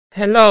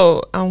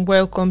Hello and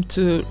welcome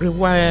to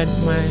Rewired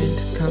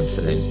Mind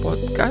Counseling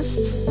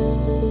Podcast.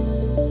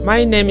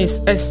 My name is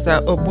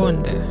Esther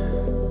Obonda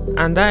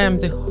and I am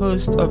the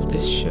host of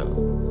this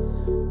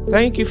show.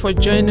 Thank you for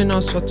joining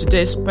us for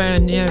today's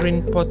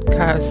pioneering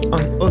podcast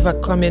on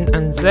overcoming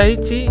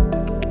anxiety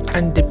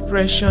and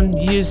depression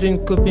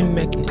using coping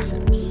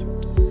mechanisms.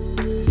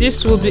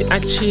 This will be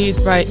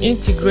achieved by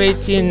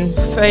integrating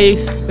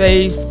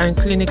faith-based and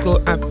clinical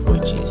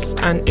approaches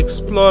and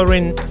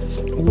exploring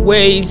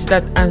ways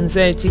that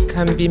anxiety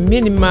can be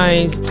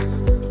minimized,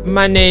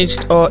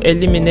 managed, or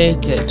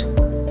eliminated.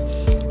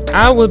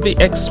 I will be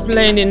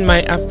explaining my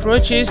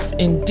approaches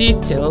in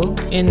detail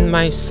in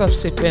my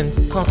subsequent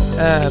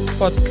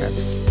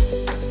podcasts.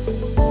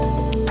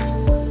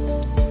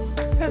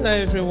 Hello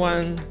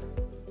everyone,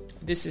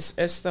 this is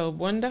Esther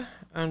Obonda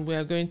and we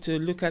are going to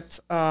look at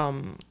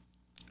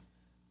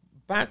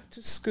back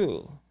to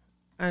school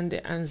and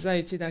the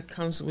anxiety that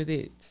comes with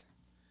it.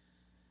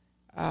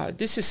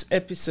 This is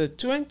episode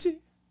 20,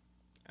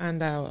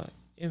 and I'll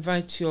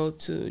invite you all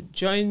to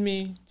join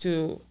me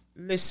to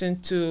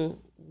listen to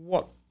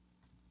what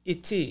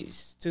it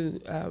is to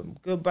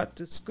go back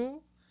to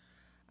school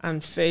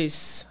and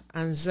face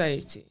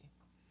anxiety.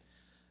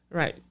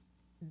 Right,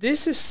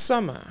 this is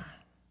summer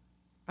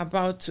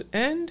about to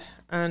end,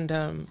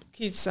 and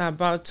kids are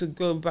about to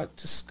go back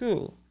to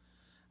school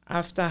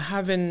after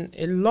having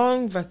a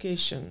long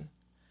vacation.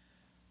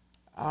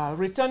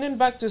 Returning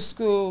back to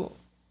school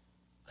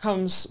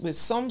comes with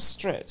some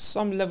stress,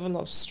 some level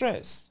of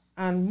stress,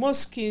 and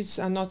most kids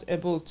are not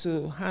able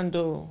to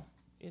handle,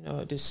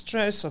 the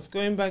stress of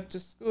going back to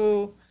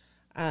school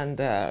and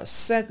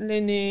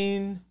settling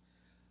in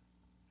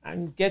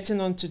and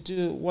getting on to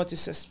do what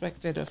is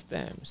expected of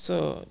them.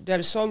 So there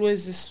is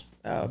always this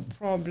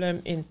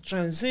problem in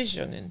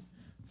transitioning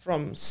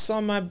from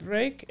summer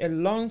break, a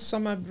long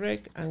summer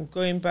break, and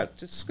going back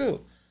to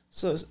school.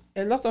 So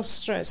a lot of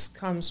stress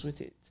comes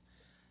with it.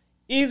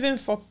 Even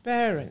for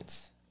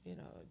parents,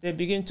 they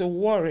begin to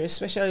worry,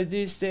 especially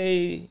this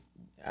day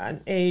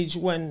and age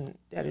when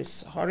there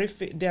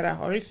are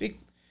horrific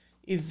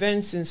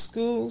events in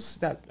schools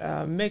that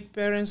make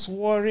parents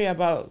worry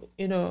about,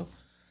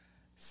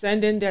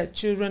 sending their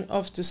children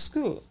off to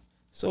school.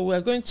 So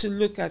we're going to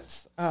look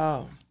at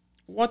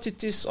what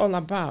it is all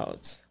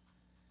about.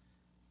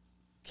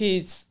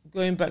 Kids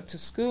going back to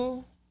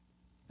school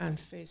and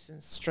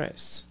facing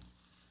stress.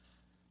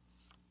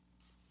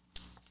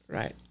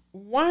 Right.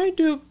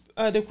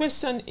 The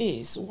question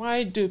is,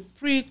 why do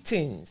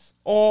preteens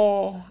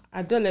or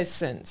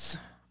adolescents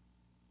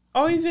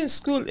or even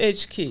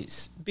school-age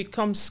kids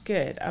become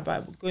scared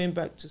about going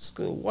back to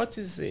school? What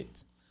is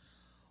it?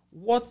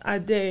 What are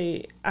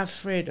they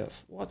afraid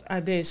of? What are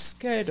they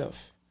scared of?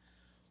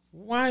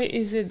 Why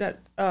is it that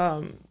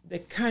they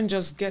can't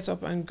just get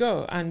up and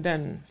go and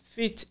then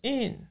fit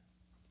in?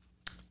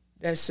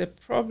 There's a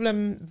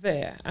problem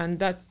there, and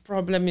that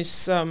problem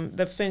is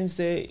the things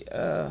they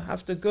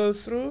have to go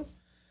through.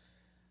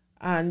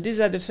 And these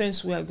are the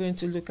things we are going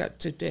to look at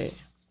today.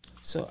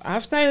 So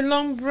after a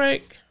long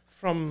break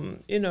from,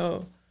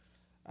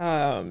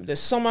 the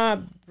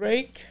summer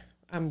break,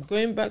 I'm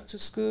going back to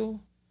school,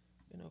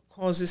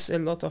 causes a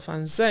lot of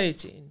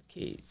anxiety in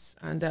kids.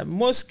 And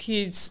most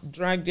kids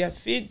drag their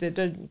feet. They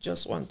don't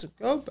just want to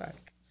go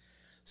back.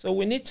 So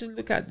we need to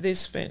look at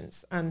these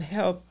things and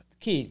help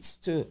kids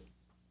to,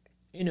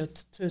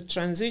 to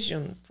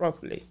transition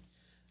properly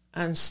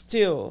and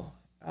still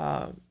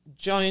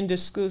join the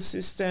school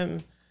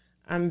system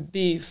and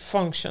be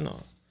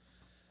functional.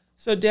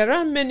 So there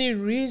are many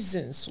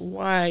reasons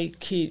why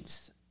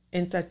kids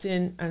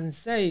entertain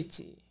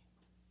anxiety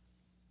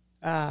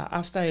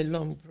after a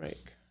long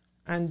break.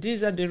 And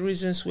these are the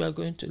reasons we are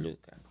going to look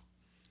at.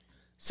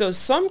 So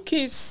some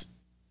kids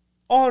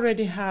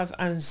already have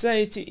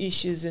anxiety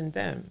issues in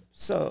them.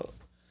 So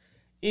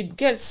it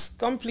gets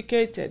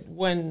complicated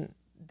when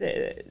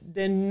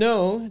they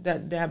know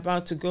that they're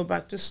about to go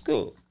back to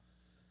school.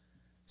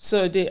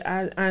 So the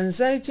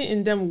anxiety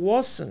in them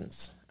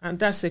worsens, and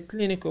that's a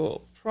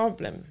clinical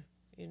problem.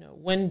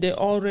 When they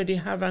already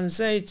have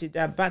anxiety,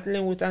 they're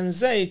battling with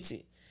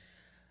anxiety.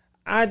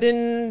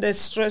 Adding the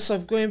stress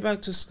of going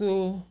back to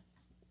school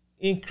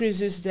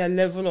increases their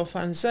level of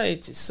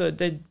anxiety. So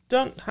they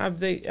don't have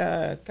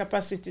the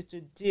capacity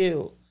to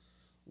deal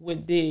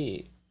with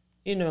the,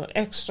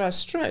 extra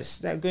stress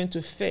they're going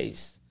to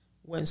face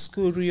when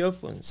school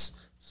reopens.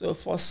 So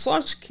for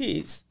such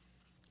kids,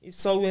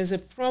 it's always a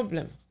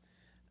problem.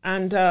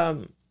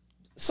 And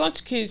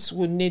such kids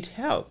will need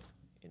help.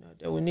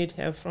 They will need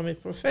help from a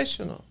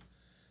professional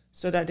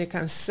so that they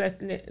can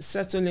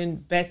settle in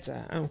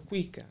better and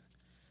quicker.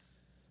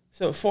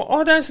 So for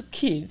other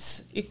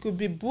kids, it could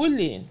be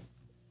bullying.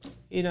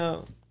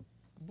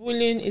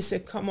 Bullying is a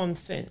common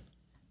thing.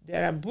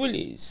 There are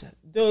bullies,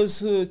 those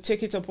who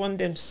take it upon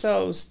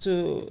themselves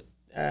to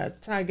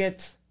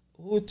target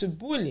who to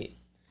bully.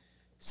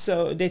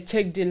 So they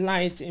take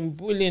delight in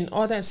bullying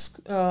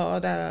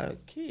other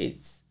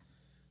kids.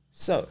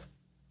 So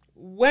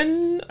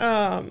when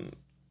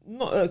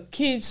no,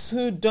 kids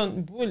who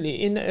don't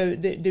bully,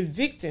 the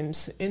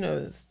victims,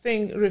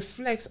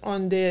 reflect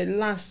on the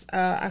last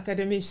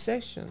academic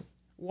session,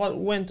 what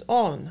went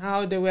on,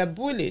 how they were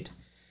bullied.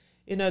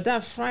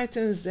 That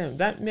frightens them.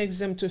 That makes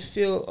them to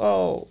feel,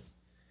 oh,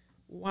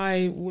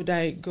 why would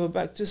I go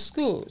back to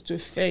school to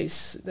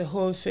face the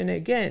whole thing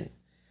again?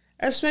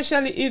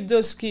 Especially if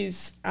those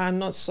kids are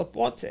not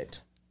supported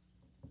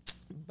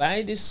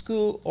by the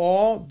school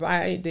or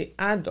by the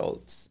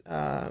adults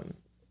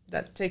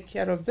that take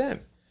care of them.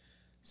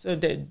 So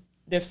they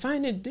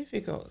find it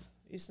difficult.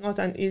 It's not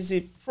an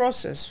easy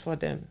process for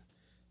them.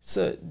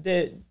 So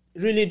they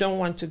really don't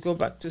want to go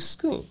back to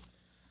school.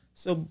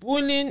 So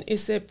bullying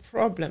is a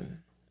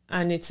problem,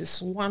 and it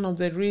is one of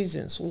the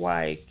reasons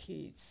why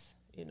kids,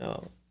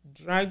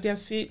 drag their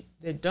feet.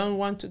 They don't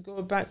want to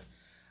go back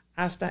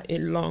after a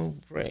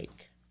long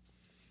break.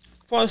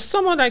 For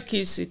some other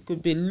kids, it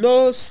could be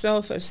low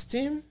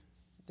self-esteem.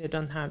 They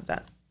don't have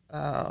that,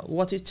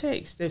 what it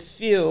takes. They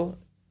feel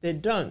they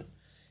don't.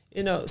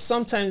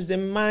 Sometimes the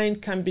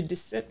mind can be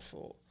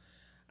deceitful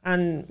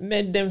and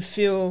make them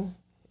feel,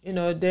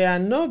 they are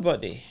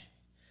nobody.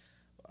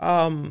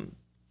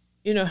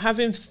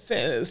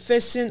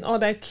 Facing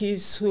other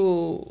kids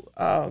who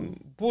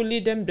bully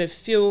them, they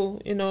feel,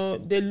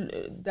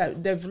 that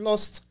they've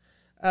lost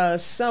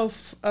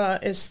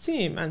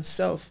self-esteem and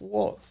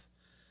self-worth.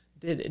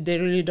 They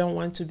really don't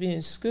want to be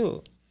in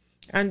school.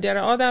 And there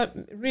are other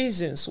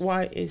reasons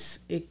why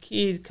a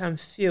kid can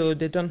feel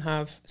they don't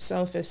have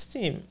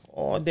self-esteem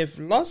or they've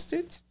lost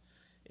it,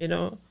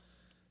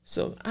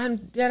 So,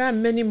 and there are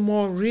many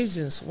more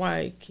reasons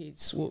why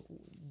kids will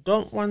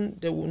not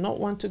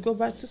want to go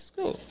back to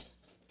school.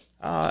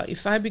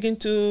 If I begin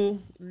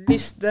to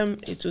list them,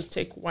 it will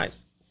take quite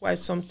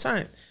some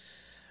time.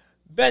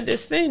 But the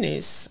thing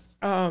is,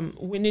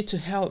 we need to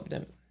help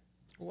them,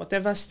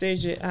 whatever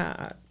stage they are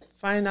at.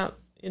 Find out,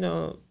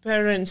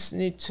 parents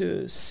need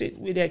to sit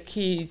with their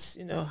kids,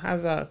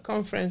 have a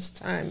conference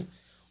time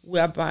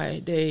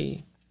whereby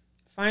they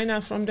find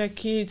out from their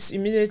kids.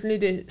 Immediately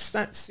they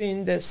start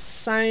seeing the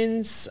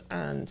signs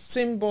and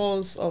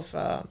symbols of,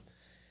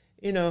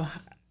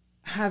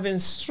 having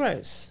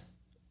stress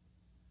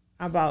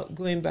about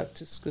going back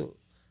to school.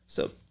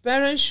 So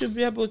parents should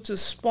be able to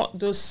spot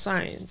those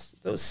signs,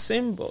 those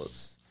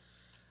symbols,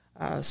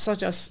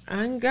 such as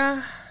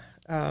anger,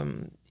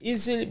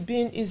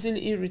 being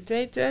easily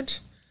irritated.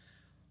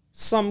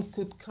 Some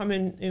could come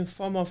in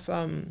form of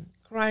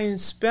crying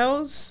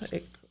spells.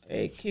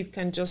 A kid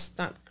can just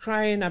start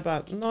crying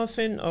about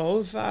nothing or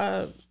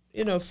over,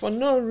 for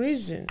no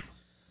reason.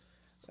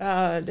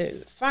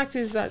 The fact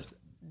is that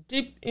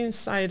deep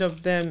inside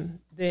of them,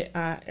 they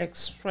are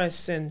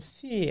expressing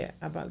fear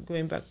about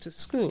going back to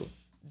school.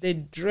 They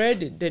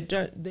dread it.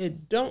 They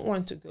don't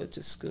want to go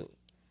to school,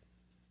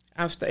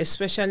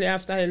 especially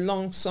after a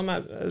long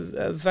summer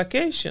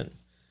vacation.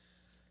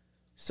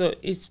 So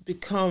it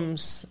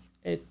becomes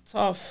a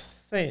tough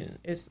thing.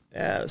 It's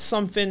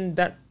something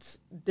that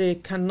they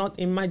cannot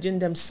imagine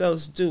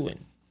themselves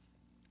doing.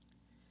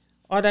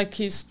 Other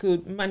kids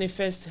could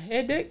manifest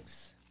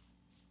headaches,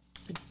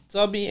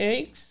 tummy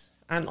aches,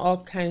 and all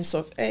kinds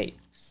of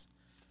aches.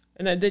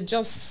 They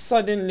just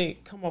suddenly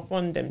come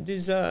upon them.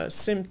 These are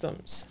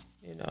symptoms,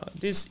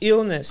 these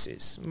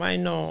illnesses,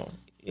 minor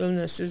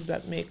illnesses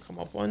that may come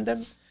upon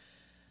them,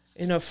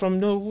 from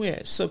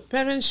nowhere. So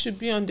parents should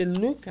be on the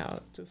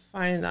lookout to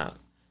find out,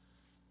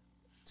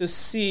 to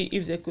see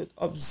if they could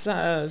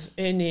observe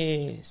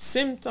any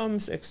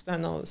symptoms,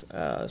 external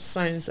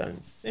signs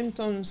and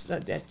symptoms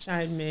that their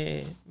child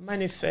may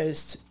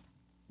manifest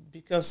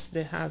because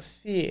they have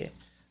fear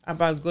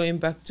about going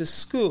back to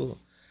school.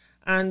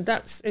 And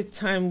that's a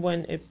time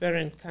when a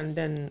parent can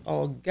then,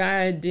 or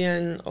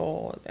guardian,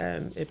 or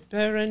a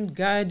parent,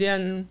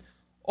 guardian,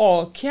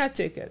 or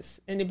caretakers,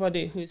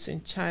 anybody who's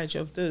in charge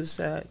of those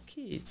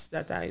kids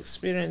that are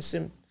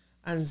experiencing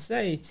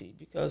anxiety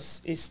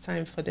because it's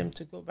time for them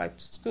to go back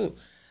to school.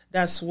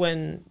 That's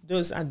when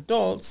those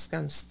adults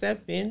can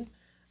step in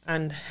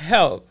and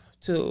help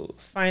to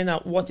find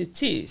out what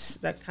it is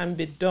that can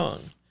be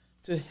done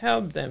to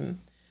help them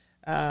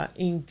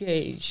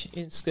engage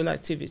in school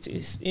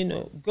activities,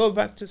 go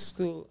back to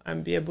school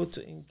and be able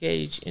to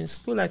engage in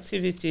school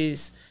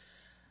activities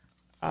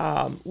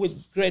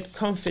with great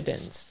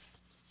confidence.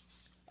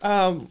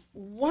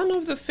 One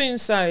of the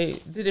things I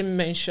didn't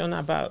mention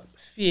about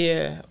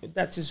fear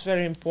that is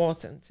very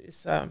important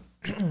is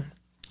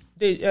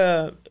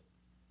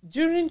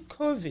during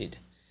COVID,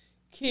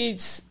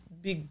 kids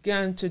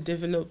began to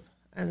develop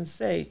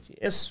anxiety,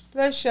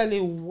 especially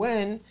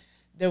when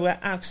they were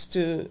asked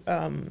to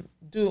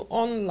do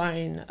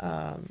online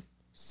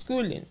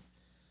schooling.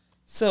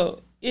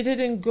 So it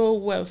didn't go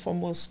well for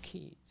most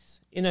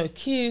kids.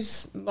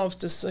 Kids love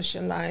to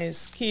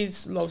socialize.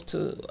 Kids love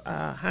to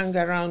hang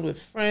around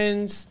with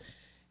friends,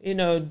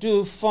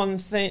 do fun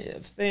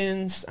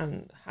things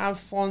and have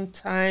fun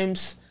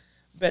times.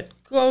 But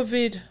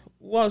COVID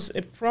was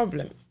a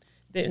problem.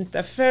 The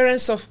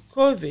interference of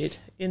COVID,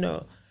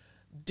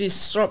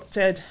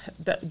 disrupted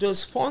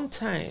those fun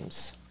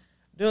times,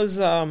 those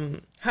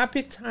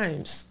happy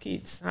times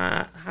kids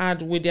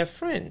had with their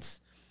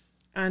friends.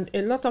 And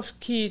a lot of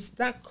kids,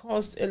 that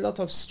caused a lot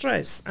of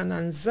stress and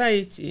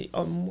anxiety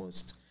on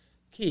most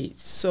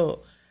kids. So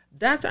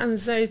that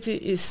anxiety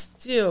is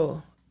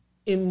still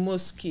in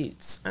most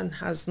kids and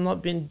has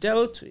not been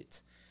dealt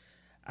with.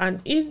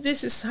 And if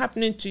this is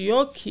happening to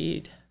your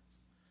kid,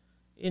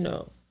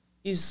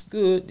 is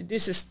good.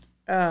 This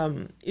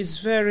is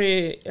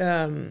very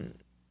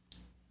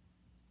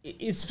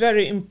it's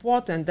very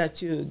important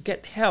that you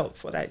get help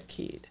for that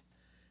kid.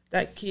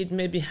 That kid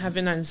may be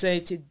having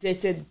anxiety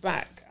dated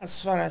back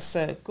as far as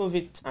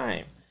COVID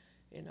time,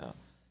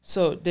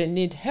 So they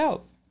need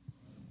help.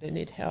 They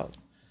need help.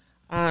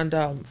 And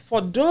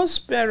for those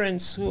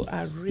parents who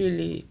are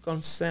really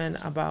concerned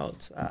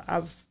about,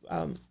 I've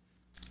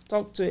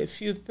talked to a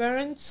few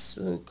parents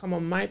who come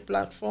on my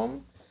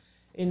platform.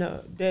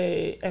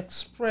 They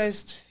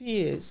expressed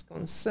fears,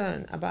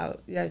 concern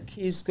about their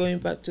kids going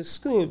back to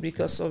school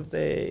because of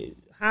the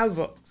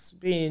havocs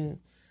being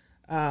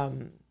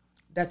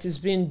that is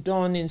being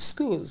done in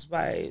schools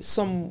by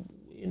some,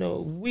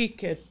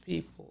 wicked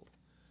people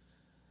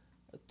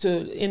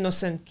to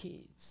innocent kids.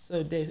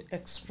 So they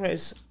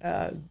express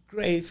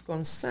grave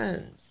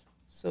concerns.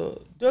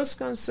 So those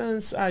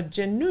concerns are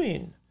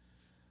genuine.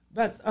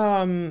 But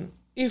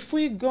if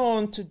we go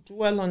on to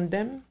dwell on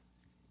them,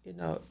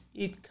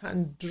 it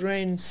can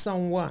drain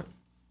someone.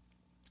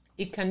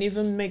 It can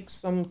even make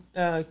some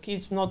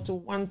kids not to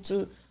want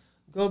to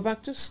go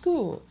back to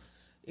school.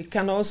 It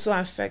can also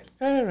affect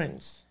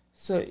parents.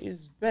 So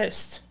it's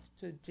best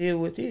to deal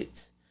with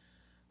it.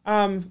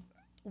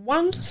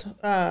 One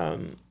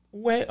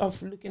way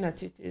of looking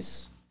at it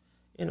is,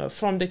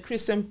 from the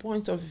Christian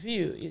point of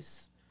view,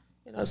 is,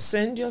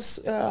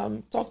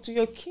 talk to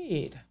your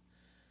kid,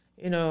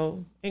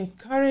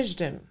 encourage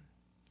them,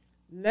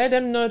 let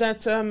them know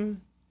that,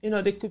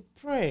 they could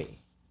pray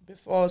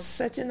before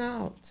setting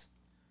out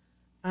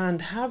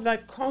and have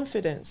that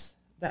confidence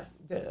that,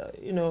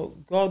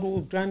 God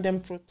will grant them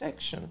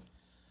protection.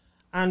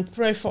 And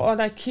pray for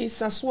other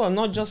kids as well,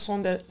 not just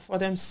for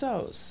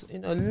themselves.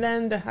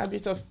 Learn the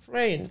habit of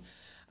praying.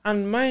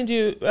 And mind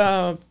you,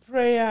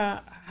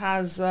 prayer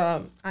has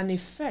an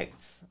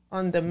effect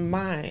on the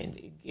mind.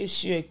 It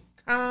gives you a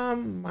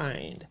calm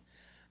mind,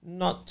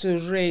 not to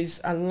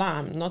raise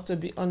alarm, not to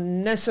be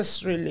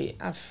unnecessarily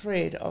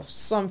afraid of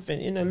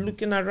something.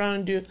 Looking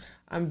around you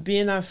and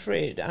being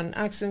afraid and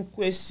asking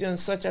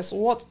questions such as,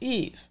 what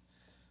if?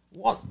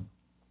 What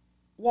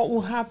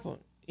will happen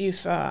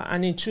if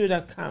an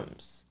intruder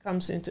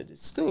comes into the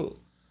school?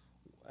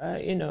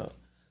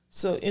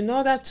 So in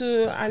order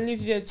to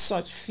alleviate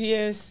such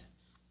fears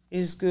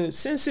is good.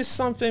 Since it's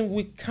something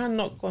we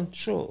cannot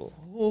control,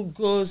 who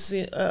goes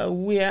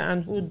where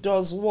and who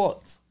does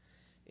what,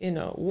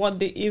 what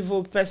the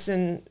evil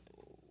person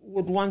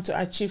would want to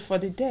achieve for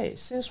the day.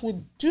 Since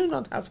we do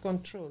not have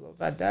control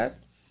over that,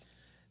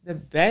 the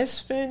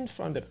best thing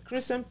from the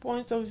Christian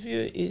point of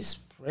view is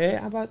pray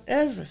about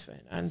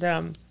everything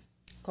and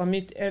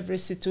commit every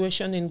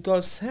situation in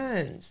God's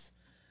hands.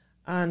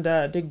 And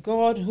the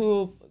God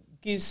who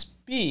gives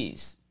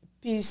peace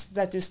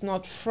that is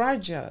not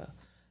fragile,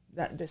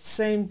 that the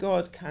same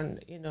God can,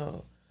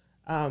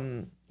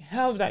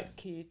 help that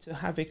kid to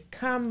have a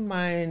calm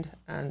mind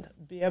and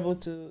be able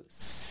to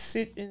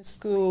sit in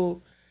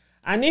school.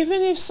 And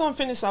even if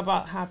something is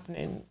about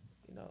happening,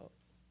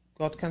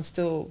 God can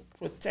still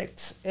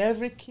protect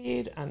every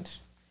kid and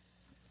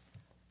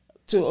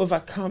to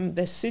overcome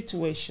the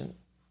situation.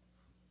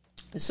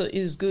 So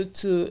it's good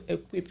to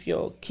equip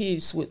your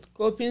kids with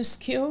coping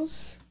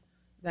skills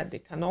that they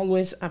can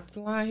always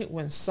apply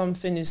when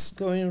something is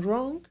going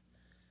wrong.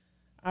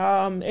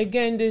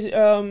 Again,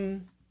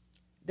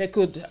 they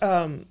could,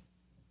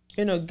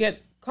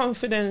 get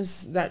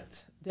confidence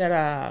that there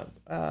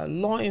are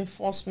law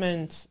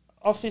enforcement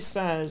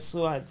officers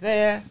who are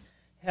there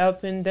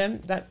helping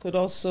them. That could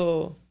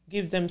also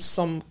give them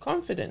some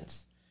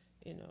confidence,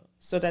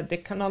 so that they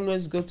can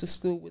always go to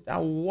school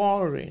without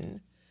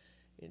worrying,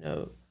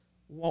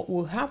 what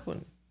will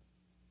happen.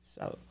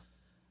 So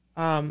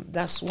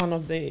that's one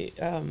of the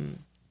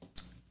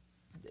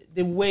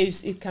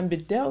ways it can be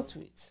dealt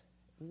with.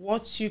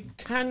 What you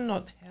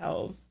cannot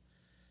help,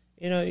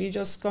 you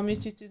just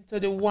commit it into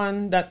the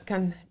one that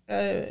can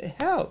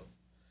help.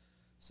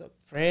 So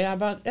pray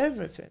about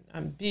everything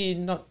and be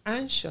not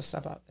anxious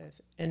about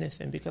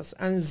anything, because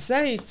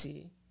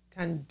anxiety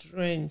can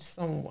drain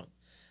someone.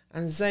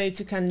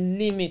 Anxiety can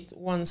limit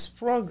one's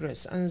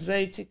progress.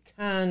 Anxiety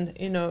can,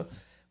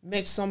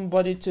 make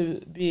somebody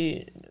to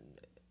be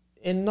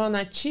a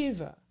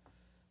non-achiever.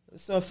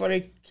 So for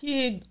a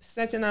kid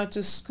setting out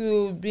to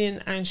school being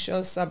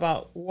anxious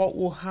about what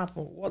will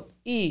happen, what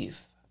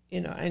if,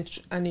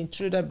 an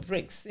intruder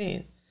breaks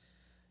in,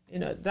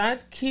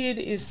 that kid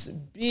is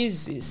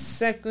busy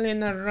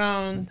circling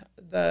around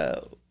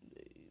the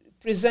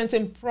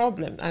presenting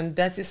problem, and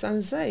that is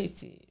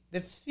anxiety,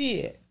 the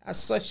fear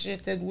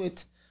associated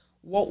with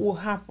what will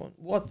happen,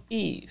 what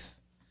if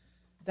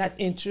that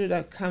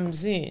intruder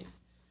comes in.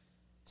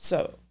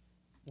 So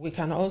we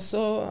can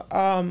also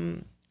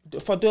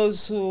for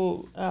those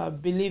who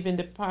believe in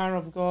the power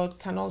of God,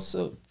 can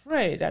also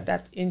pray that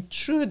that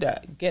intruder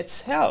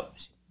gets help.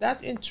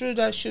 That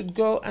intruder should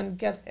go and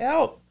get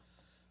help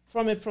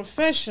from a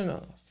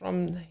professional,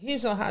 from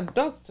his or her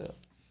doctor.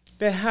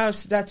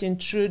 Perhaps that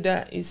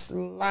intruder is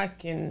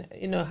lacking,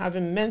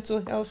 having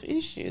mental health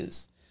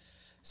issues.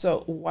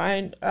 So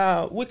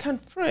we can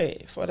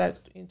pray for that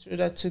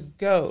intruder to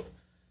go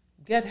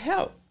get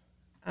help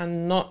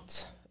and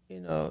not,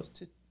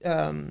 to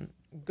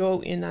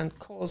go in and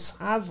cause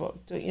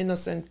havoc to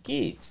innocent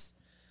kids.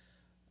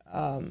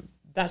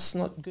 That's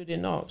not good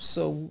enough.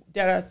 So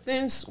there are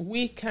things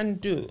we can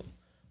do.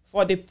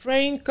 For the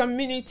praying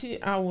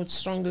community, I would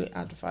strongly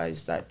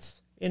advise that,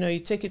 you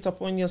take it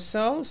upon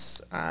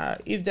yourselves.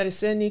 If there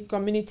is any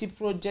community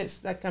projects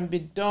that can be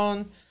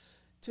done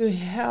to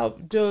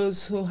help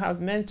those who have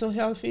mental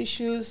health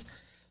issues,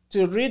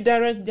 to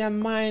redirect their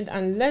mind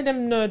and let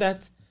them know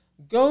that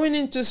going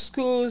into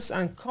schools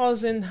and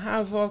causing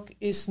havoc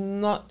is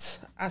not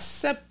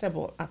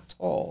acceptable at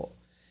all.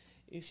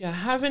 If you're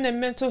having a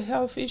mental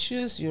health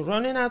issues, you're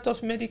running out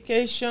of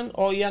medication,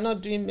 or you're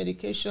not doing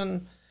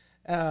medication,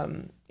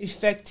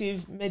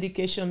 effective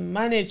medication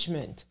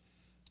management,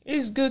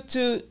 it's good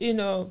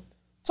to,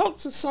 talk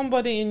to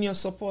somebody in your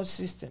support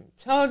system.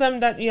 Tell them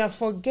that you are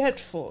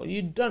forgetful.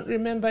 You don't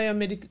remember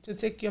to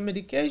take your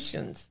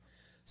medications.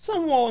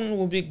 Someone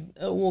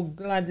will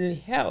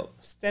gladly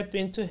step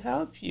in to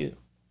help you.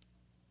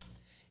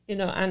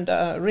 And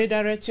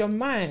redirect your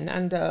mind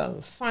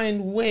and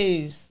find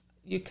ways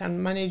you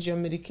can manage your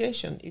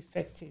medication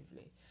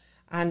effectively.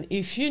 And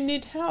if you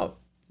need help,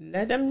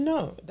 let them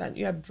know that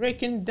you are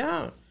breaking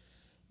down.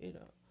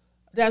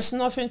 There's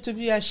nothing to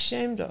be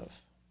ashamed of.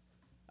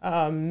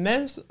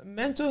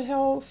 Mental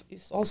health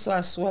is also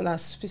as well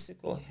as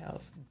physical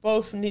health.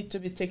 Both need to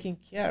be taken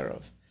care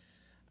of.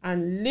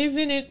 And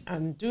leaving it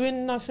and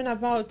doing nothing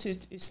about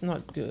it is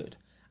not good.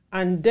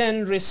 And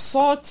then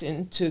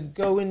resorting to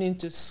going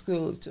into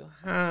school to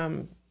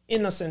harm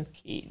innocent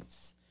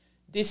kids.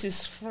 This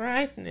is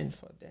frightening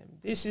for them.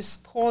 This is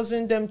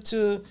causing them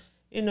to,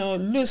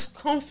 lose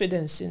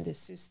confidence in the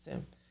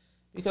system,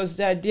 because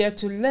they're there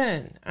to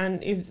learn.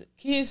 And if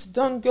kids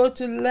don't go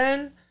to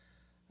learn,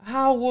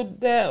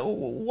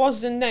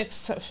 what's the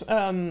next,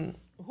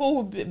 who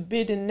would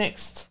be the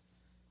next,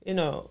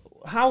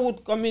 how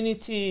would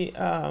community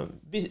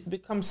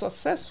become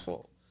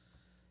successful?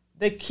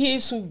 The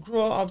kids who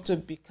grow up to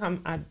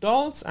become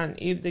adults, and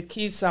if the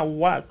kids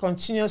are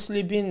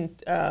continuously being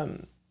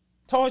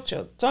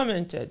tortured,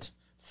 tormented,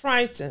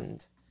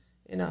 frightened,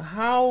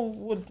 how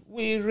would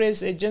we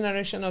raise a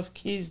generation of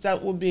kids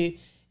that would be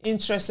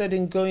interested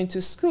in going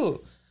to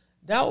school?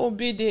 That will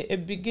be a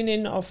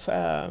beginning of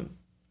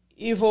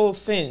evil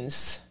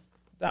things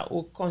that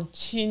will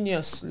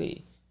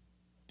continuously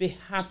be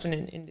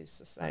happening in this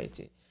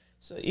society.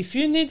 So if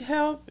you need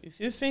help, if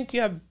you think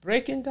you are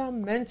breaking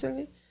down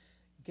mentally,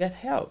 get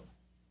help.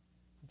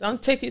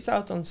 Don't take it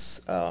out on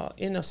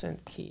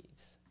innocent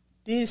kids.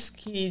 These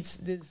kids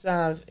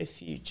deserve a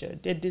future.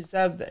 They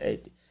deserve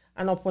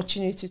an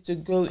opportunity to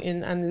go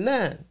in and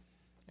learn.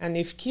 And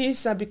if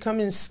kids are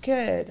becoming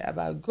scared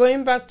about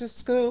going back to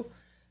school,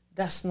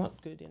 that's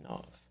not good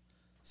enough.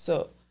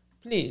 So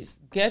please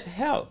get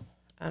help.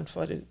 And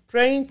for the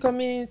praying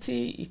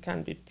community, you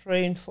can be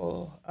praying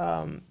for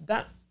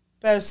that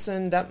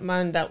person, that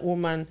man, that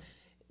woman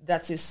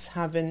that is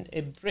having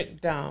a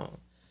breakdown,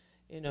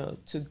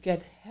 to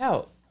get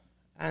help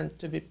and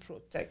to be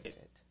protected.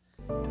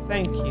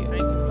 Thank you.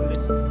 Thank you for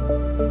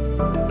listening.